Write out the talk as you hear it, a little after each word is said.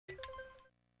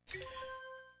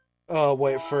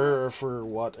Wait, for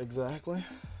what exactly?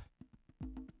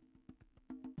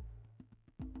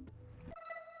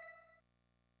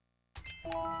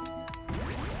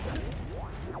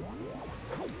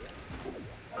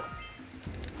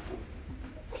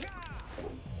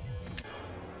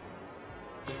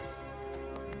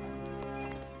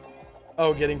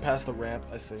 Oh, getting past the ramp,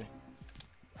 I see.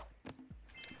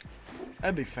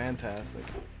 That'd be fantastic.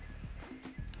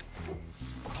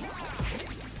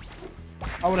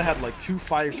 I would have had like 2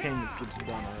 fire canyon skips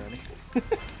done already.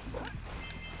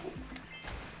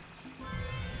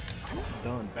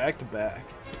 Done, back to back.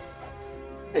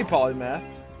 Hey, Polymath.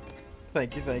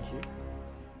 Thank you, thank you.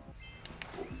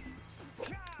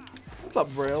 What's up,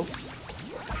 Rails?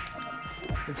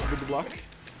 Thanks for the good luck.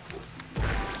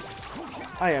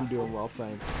 I am doing well,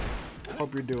 thanks.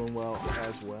 Hope you're doing well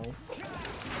as well.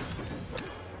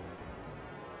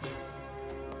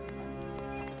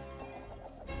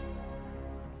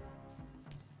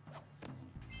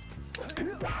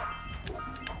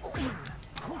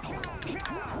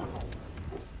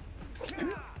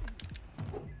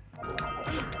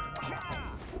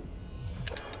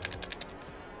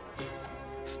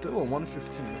 Still a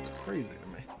 115, that's crazy to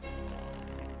me.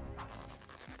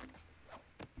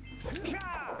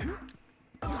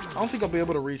 I don't think I'll be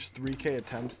able to reach 3K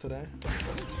attempts today.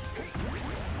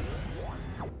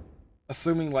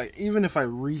 Assuming, like, even if I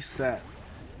reset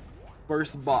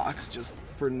first box just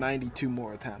for 92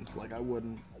 more attempts, like, I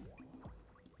wouldn't.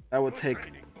 That would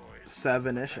take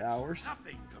 7-ish hours.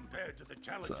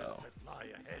 So,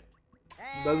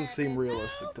 doesn't seem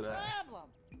realistic today.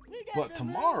 But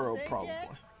tomorrow, probably.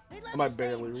 I might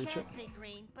barely reach it.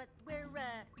 But we're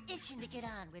itching to get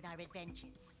on with our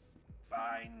adventures.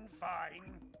 Fine,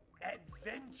 fine.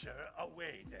 Adventure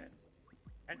away then.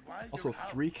 And while Also,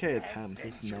 3K attempts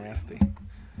is nasty.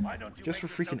 Why don't you Just for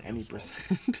freaking any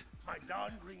percent. My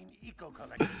darn green eco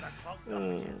collectors are clogged up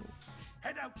again.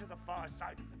 Head out to the far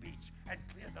side of the beach and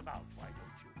clear them out, why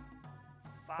don't you?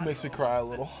 It makes me cry a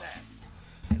little.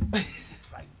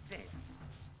 Right there.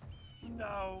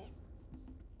 Now,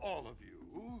 all of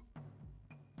you,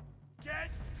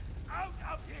 get out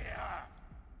of here!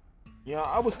 Yeah,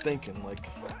 I was thinking, like,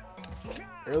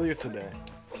 earlier today,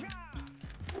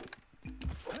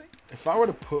 if I were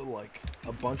to put, like,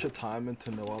 a bunch of time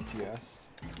into no LTS,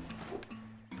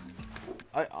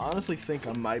 I honestly think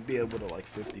I might be able to, like,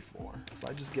 54. If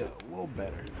I just get a little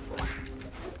better.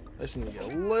 I just need to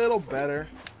get a little better.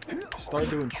 Start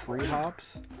doing tree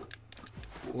hops.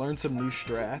 Learn some new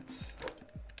strats.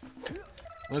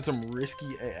 Learn some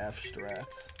risky AF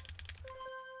strats.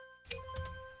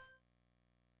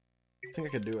 I think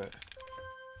I could do it.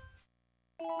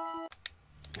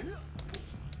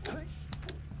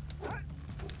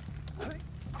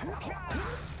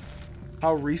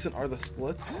 How recent are the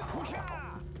splits?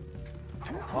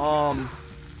 I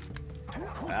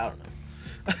don't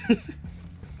know.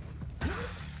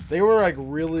 They were like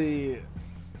really.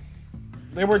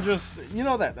 They were just, you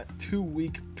know, that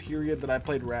 2-week period that I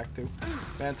played Rack 2,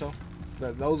 Banto.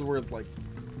 Those were like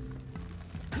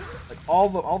all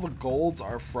the golds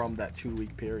are from that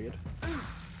 2-week period.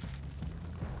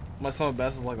 My sum of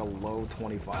best is like a low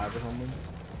 25 or something.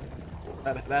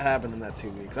 That happened in that 2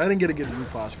 weeks. I didn't get a good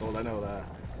Ruposh gold, I know that.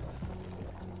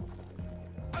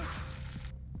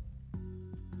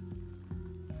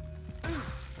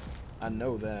 I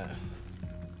know that.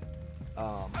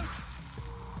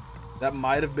 That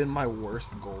might have been my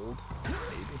worst gold,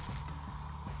 maybe.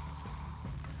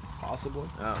 Possibly.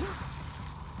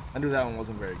 I knew that one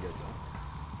wasn't very good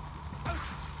though.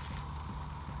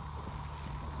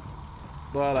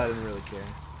 But I didn't really care.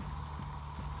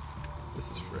 This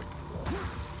is fricked.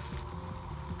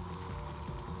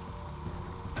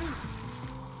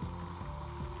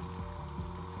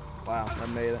 Wow, that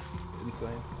made it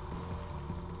insane.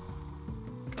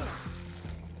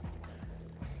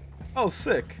 Oh,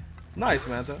 sick. Nice,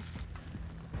 Manta.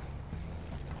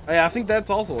 Oh, yeah, I think that's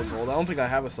also a gold. I don't think I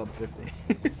have a sub 50.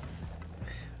 I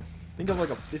think I'm like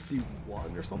a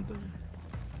 51 or something.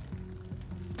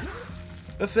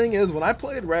 The thing is, when I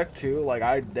played Rec 2, like,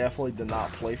 I definitely did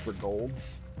not play for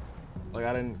golds. Like,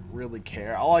 I didn't really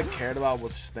care. All I cared about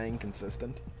was staying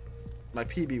consistent. My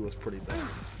PB was pretty damn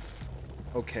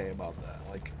okay about that.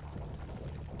 Like,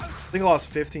 I think I lost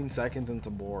 15 seconds into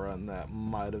Bora, and that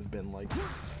might have been, like,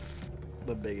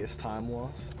 the biggest time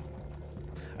loss.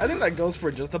 I think that goes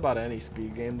for just about any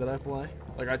speed game that I play.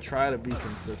 Like, I try to be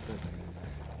consistent,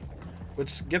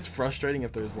 which gets frustrating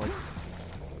if there's like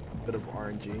a bit of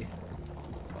RNG.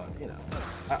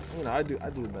 But I do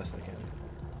the best I can.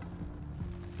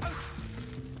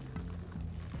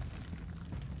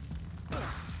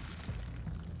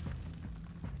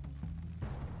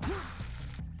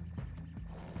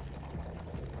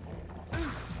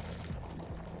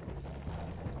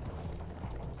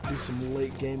 do some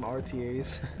late game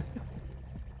RTAs.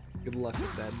 Good luck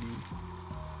with that, dude.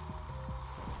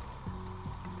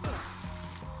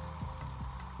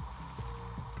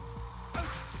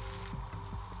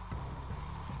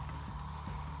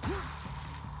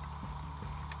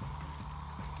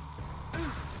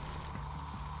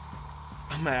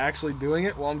 Am I actually doing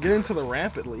it? Well, I'm getting to the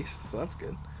ramp at least, so that's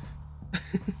good.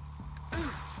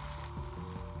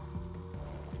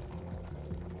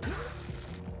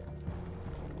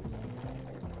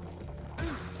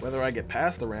 Whether I get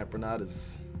past the ramp or not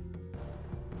is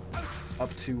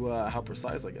up to how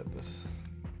precise I get this.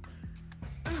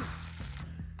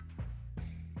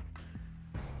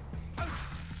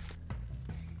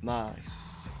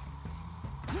 Nice.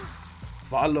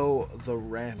 Follow the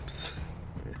ramps.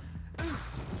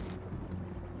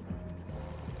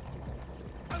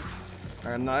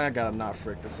 Alright, now I gotta not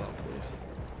frick this up, please.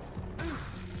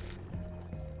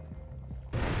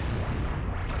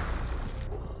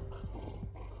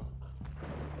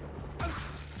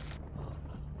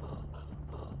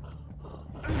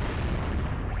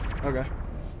 Okay.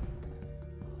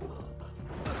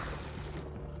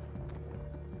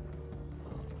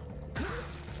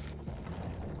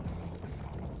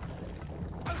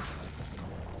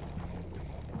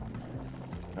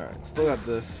 Alright, still got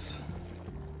this.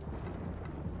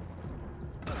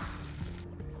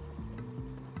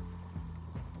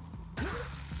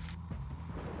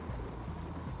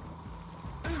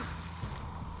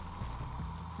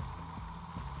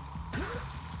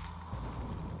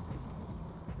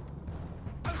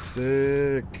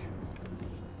 Sick.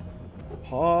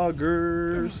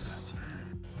 Hoggers.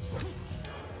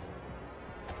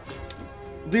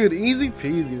 Dude, easy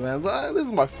peasy, man. This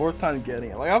is my 4th time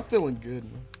getting it. Like, I'm feeling good,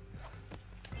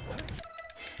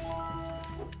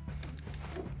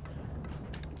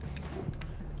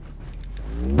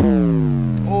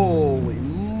 man. Holy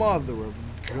mother of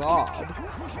God.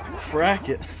 Frack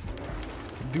it.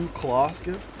 Do claw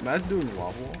skip. Imagine doing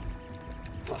lava wall.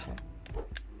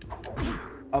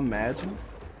 Imagine.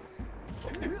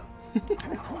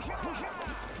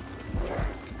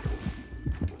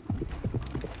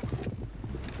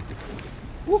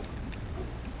 Woo.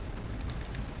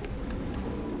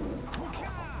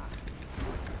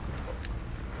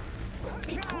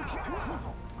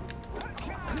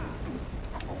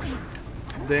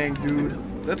 Dang,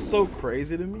 dude. That's so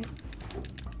crazy to me.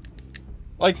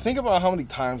 Like, think about how many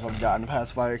times I've gotten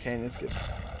past Fire Canyon skip.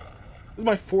 This is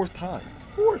my 4th time.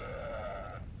 4th.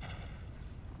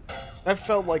 That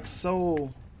felt like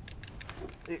so...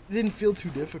 It didn't feel too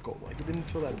difficult. Like, it didn't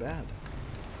feel that bad.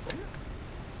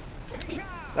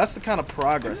 That's the kind of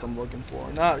progress I'm looking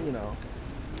for. Not, you know...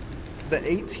 The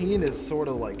 18 is sort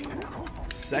of like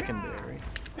secondary.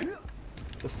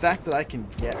 The fact that I can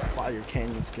get Fire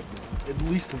Canyon skip at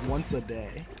least once a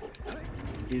day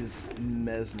is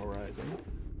mesmerizing.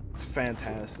 It's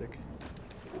fantastic.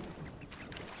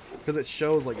 Because it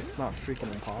shows like it's not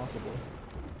freaking impossible.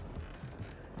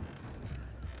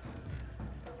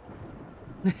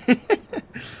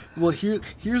 Well,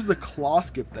 here's the claw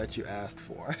skip that you asked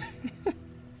for.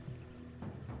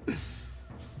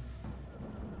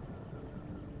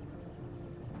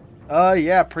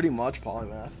 Yeah, pretty much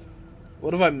polymath.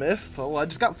 What have I missed? Oh, I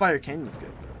just got Fire Canyon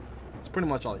skip. It's pretty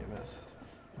much all you missed.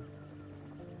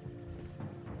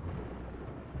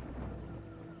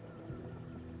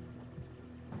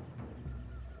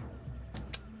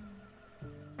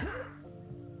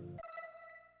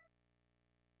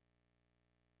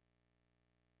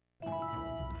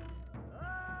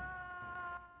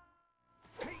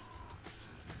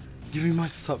 Give me my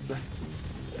sub back.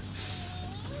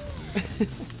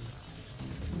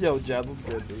 Yo, Jazz, what's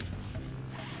good, dude?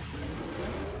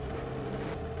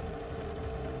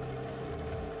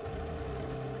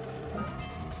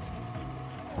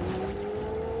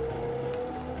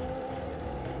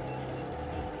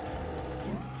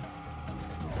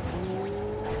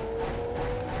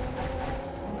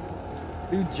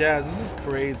 Dude, Jazz, this is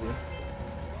crazy.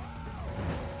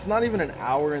 It's not even an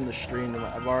hour in the stream and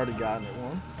I've already gotten it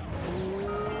once.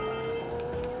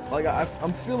 Like,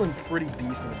 I'm feeling pretty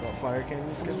decent about Fire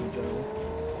Canyon skip in general.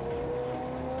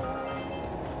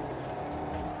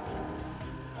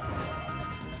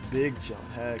 Big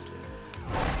jump, heck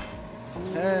yeah.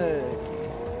 Heck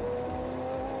yeah.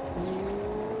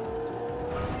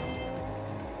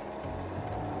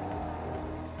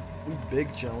 We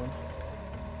big chillin'.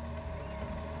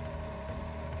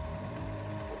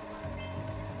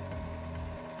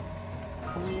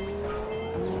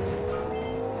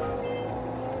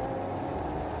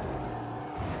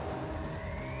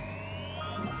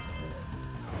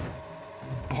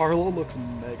 Barlow looks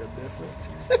mega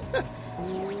different.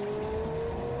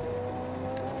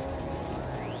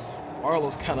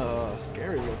 Arlo's kind of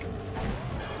scary looking.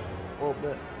 A little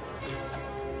bit.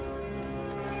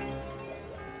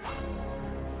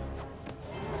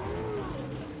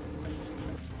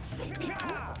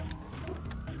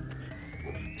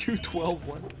 $212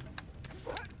 one.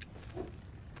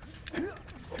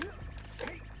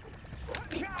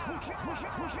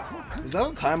 Was that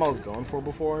the time I was going for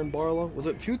before in Barlow? Was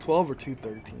it 212 or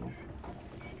 213?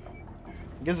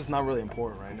 I guess it's not really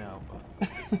important right now, but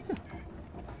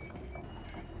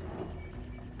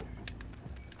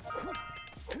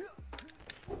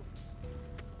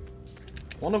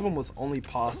one of them was only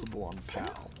possible on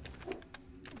PAL.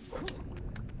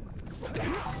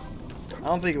 I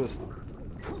don't think it was.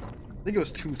 I think it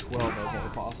was 212 that was only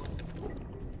possible.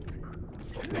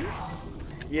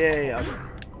 Yeah, okay.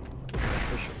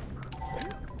 For sure.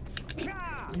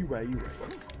 You right, you right.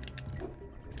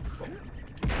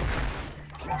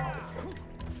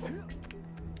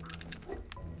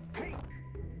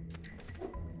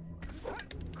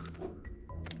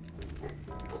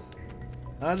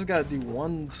 I just gotta do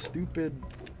one stupid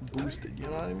boosted, you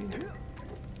know what I mean?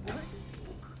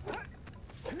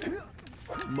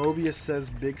 Mobius says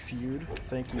big feud.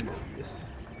 Thank you, Mobius.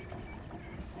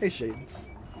 Hey, Shades.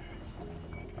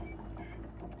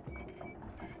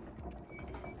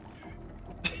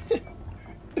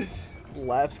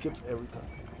 Lap skips every time.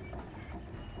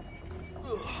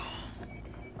 Ugh.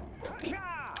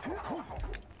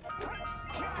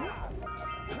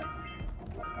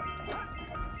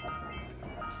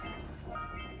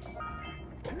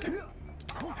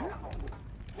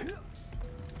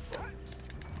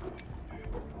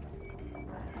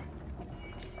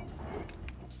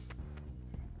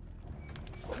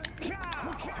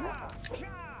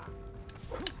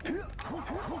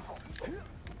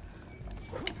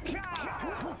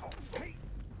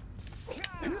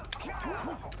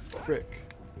 Frick.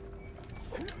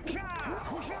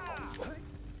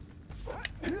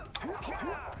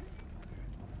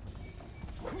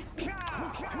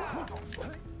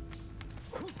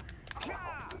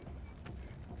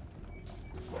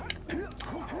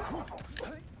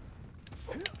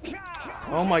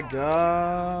 Oh my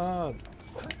god.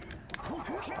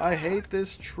 I hate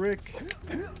this trick.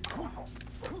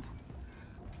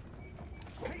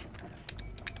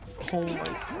 Oh my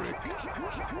frick.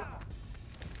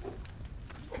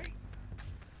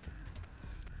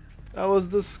 That was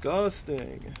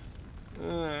disgusting.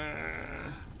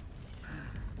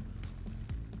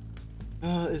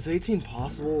 Is 18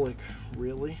 possible? Like,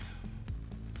 really?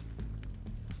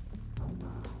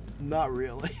 Not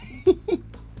really.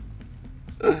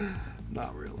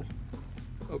 Not really.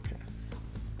 Okay.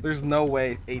 There's no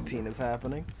way 18 is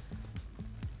happening.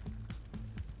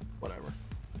 Whatever.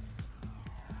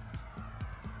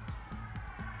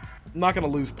 I'm not gonna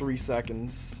lose 3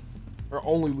 seconds. Or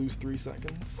only lose 3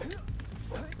 seconds.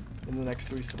 In the next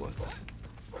 3 splits.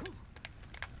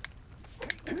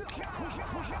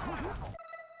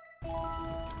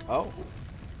 Oh.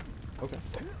 Okay.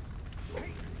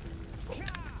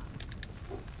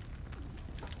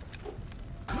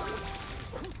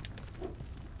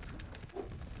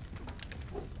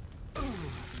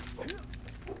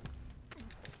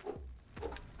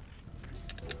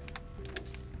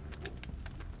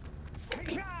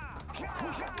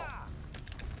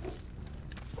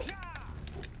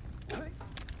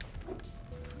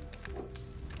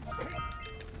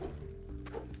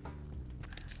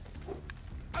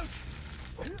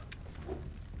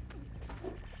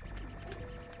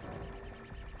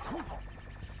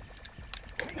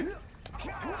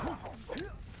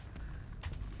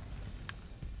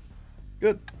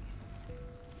 Good.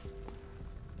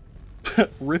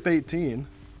 Rip 18.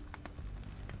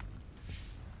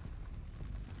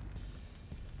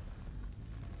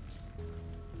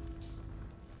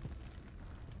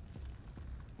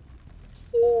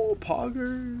 Oh,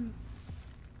 Pogger.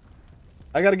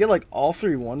 I gotta get like all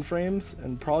 3 1 frames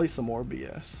and probably some more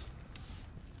BS.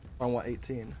 I want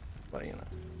 18, but you know,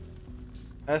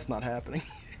 that's not happening.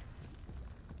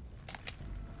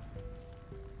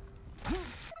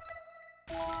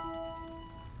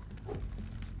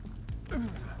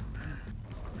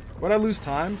 What'd I lose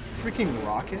time? Freaking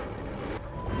rocket.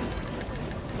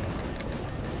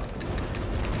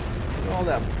 All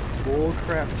that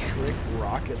bullcrap trick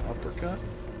rocket uppercut.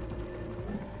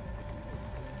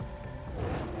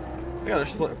 I gotta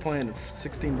start playing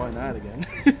 16x9 again.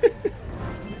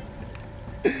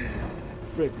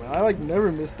 Frick, man. I like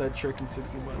never missed that trick in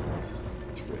 16x9.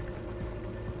 It's frick.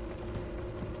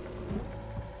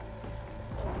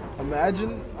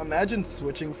 Imagine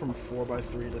switching from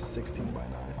 4x3 to 16x9.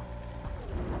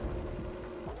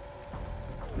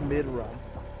 mid-run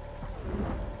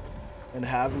and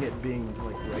having it being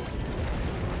like regular.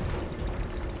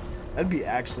 That'd be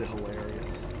actually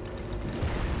hilarious.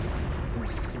 Some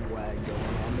swag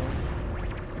going on there.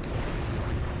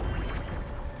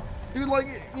 Dude, like,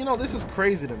 you know, this is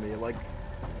crazy to me. Like,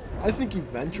 I think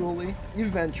eventually,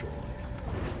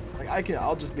 like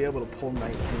I'll just be able to pull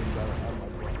 19s out of my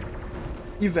butt.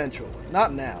 Eventually.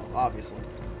 Not now, obviously.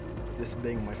 This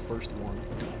being my first one.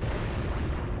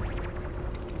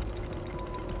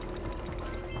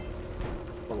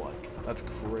 But like, that's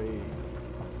crazy.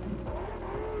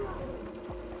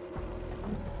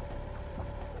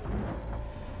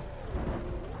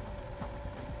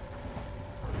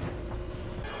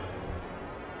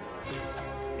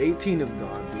 $18 is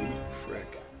gone, dude.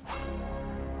 Frick.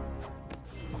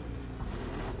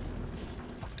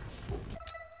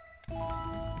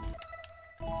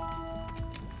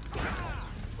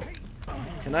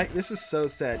 Can I? This is so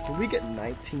sad. Can we get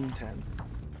 1910?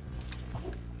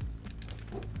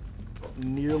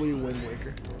 Nearly Wind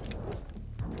Waker.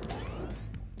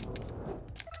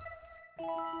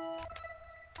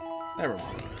 Never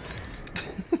mind.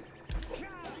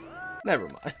 Never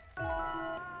mind.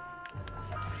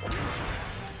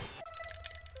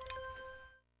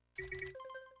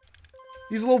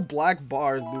 These little black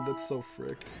bars, dude, that's so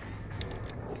frick.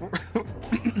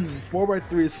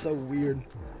 4x3 is so weird.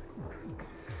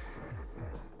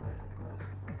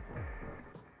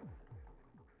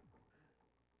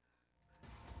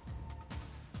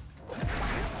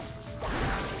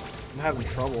 I'm having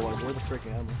trouble, like, where the frick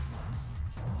am I?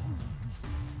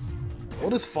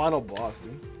 What is final boss,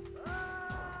 dude?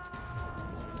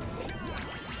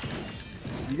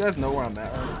 You guys know where I'm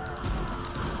at right now?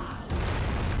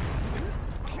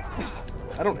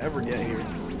 I don't ever get here.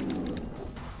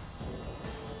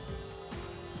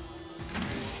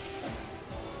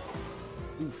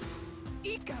 Oof.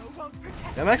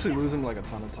 I'm actually losing like a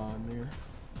ton of time here.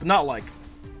 But not like,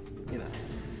 you know,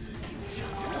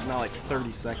 not like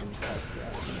 30 seconds type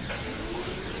crap.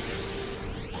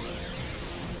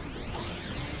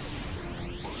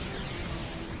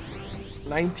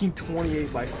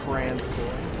 $19.28 by Franz Boy.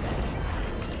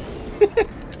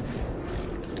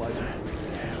 Like,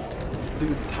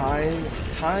 dude,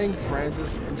 tying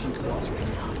Francis and G plus right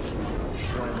now.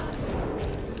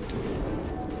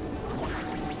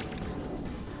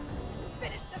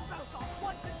 Finish them both off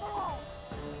once and for all.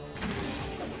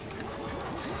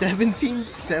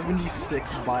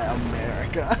 1776 by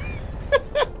America.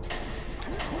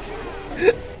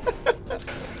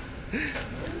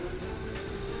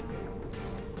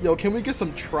 Yo, can we get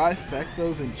some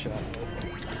trifectos in chat?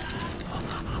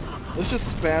 Let's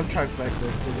just spam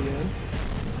trifectos to the end.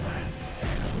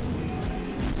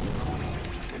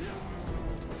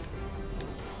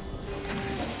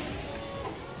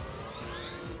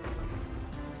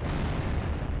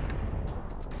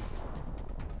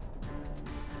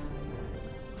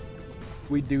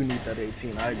 We do need that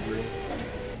 18, I agree.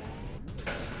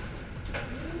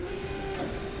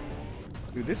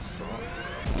 Dude, this sucks.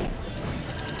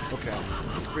 Okay,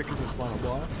 what the frick is this final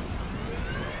boss?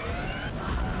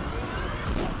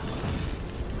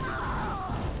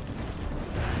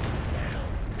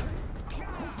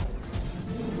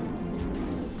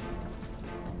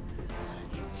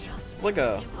 It's like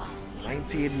a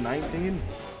 1919,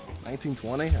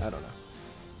 1920, I don't know.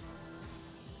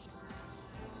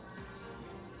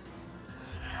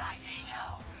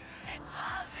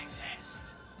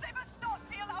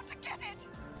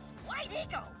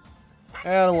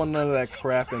 I don't want none of that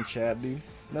crap in chat, dude.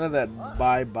 None of that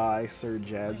bye-bye Sir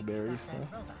Jazzberry stuff.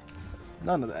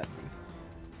 None of that, dude.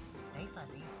 Stay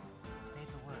fuzzy.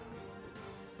 Save the world.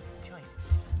 Choices.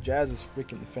 Jazz is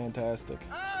freaking fantastic.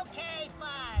 Okay,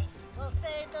 fine. We'll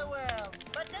save the world.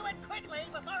 But do it quickly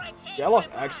before I change Yeah, I lost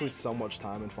my mind. actually so much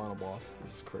time in Final Boss.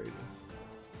 This is crazy.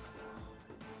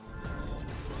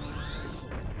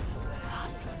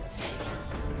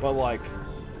 But like,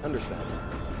 understand.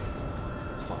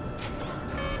 It's fine.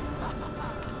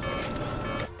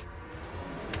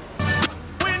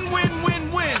 Win, win, win,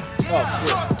 win. Oh,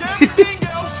 Fuck everything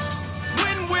else.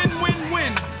 Win, win, win,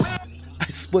 win. I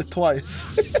split twice.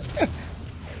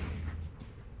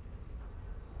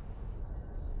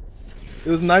 It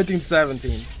was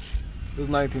 1917. It was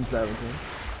 1917.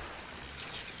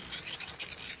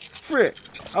 Frick.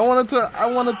 I wanted to,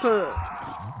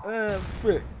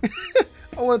 frick.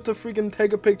 I wanted to freaking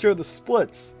take a picture of the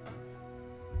splits.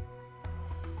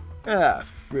 Ah,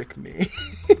 frick me.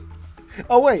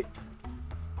 Oh, wait.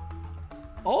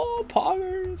 Oh,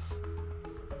 poggers.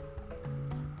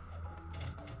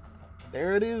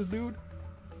 There it is, dude.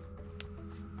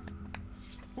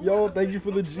 Yo, thank you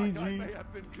for the Looks like I GG. may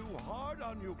have been too hard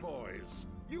on you boys.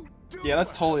 You do Yeah,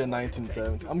 that's have totally a to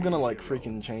 1970. I'm gonna like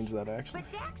freaking change that actually.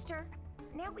 But Daxter,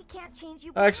 now we can't change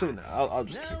you. Actually, no, I'll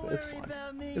just keep Don't it. It's worry fine.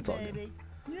 about me, It's all good. baby.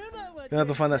 You know what Gonna have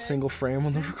to they find that say. single frame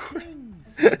on the recording.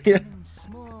 Things Yeah. in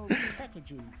small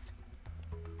packages.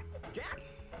 Jack,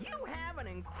 you have an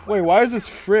incredible. Wait, why is this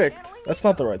fricked? That's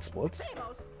not the right splits.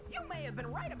 Samos, you may have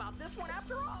been right about this one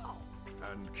after all.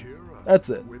 And Kira, That's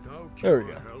it. without There we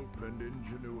your go. help and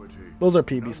ingenuity, Those are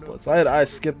PB splits. I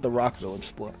skipped the Rock Village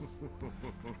split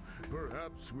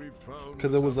perhaps we've found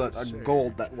because it was a another save.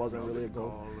 gold that wasn't really a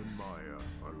gold. Paul and Maya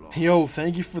are lost. Yo,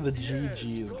 thank you for the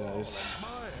GGs, guys.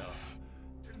 Maya.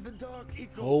 The Dark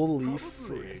Eco Holy probably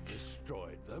frick.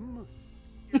 destroyed them.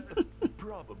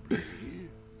 Probably.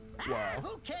 Wow.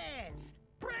 Who cares?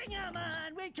 Bring 'em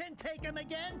on. We can take 'em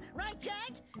again, right,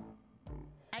 Jack?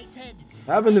 I said,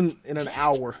 Happened in an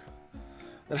hour.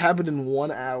 That happened in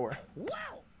 1 hour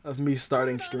wow. of me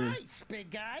starting Put 'em stream. on ice, big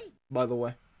guy. By the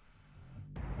way,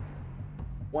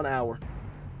 1 hour.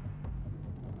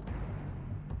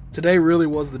 Today really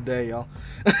was the day, y'all.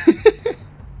 It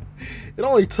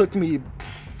only took me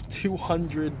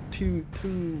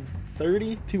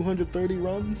 230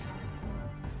 runs.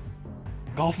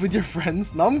 Golf with your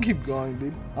friends? No, I'm gonna keep going,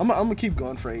 dude. I'm gonna keep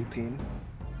going for 18.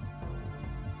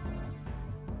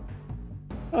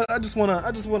 I just wanna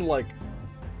like,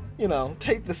 you know,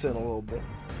 take this in a little bit.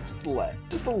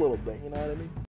 Just a little bit, you know what I mean?